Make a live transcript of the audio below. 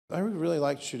I really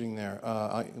liked shooting there.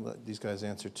 I let these guys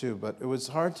answer too, but it was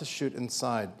hard to shoot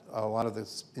inside. A lot of the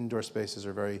indoor spaces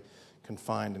are very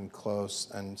confined and close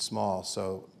and small,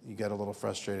 so you get a little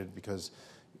frustrated because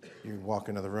you walk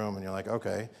into the room and you're like,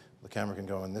 okay, the camera can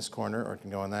go in this corner or it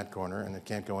can go in that corner, and it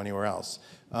can't go anywhere else.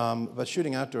 But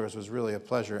shooting outdoors was really a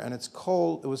pleasure, and it's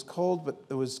cold. It was cold, but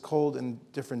it was cold in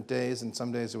different days, and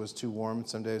some days it was too warm, and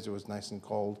some days it was nice and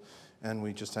cold, and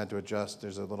we just had to adjust.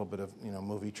 There's a little bit of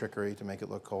movie trickery to make it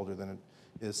look colder than it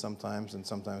is sometimes, and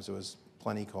sometimes it was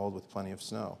plenty cold with plenty of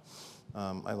snow.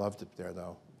 I loved it there,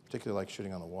 though. Particularly like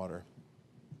shooting on the water.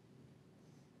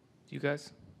 You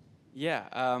guys? Yeah,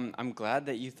 I'm glad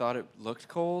that you thought it looked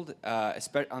cold.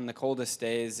 On the coldest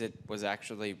days, it was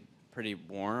actually pretty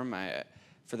warm.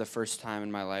 For the first time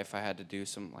in my life, I had to do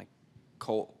some like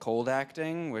cold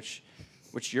acting, which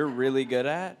you're really good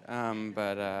at.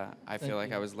 But I feel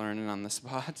like I was learning on the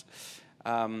spot.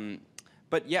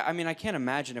 But yeah, I mean, I can't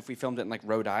imagine if we filmed it in like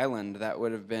Rhode Island, that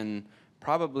would have been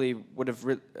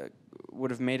would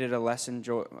have made it a less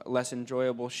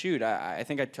enjoyable shoot. I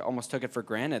think I almost took it for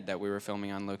granted that we were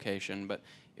filming on location, but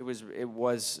it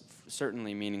was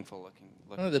certainly meaningful looking.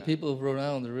 The people of Rhode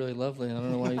Island are really lovely. I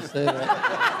don't know why you say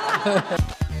that.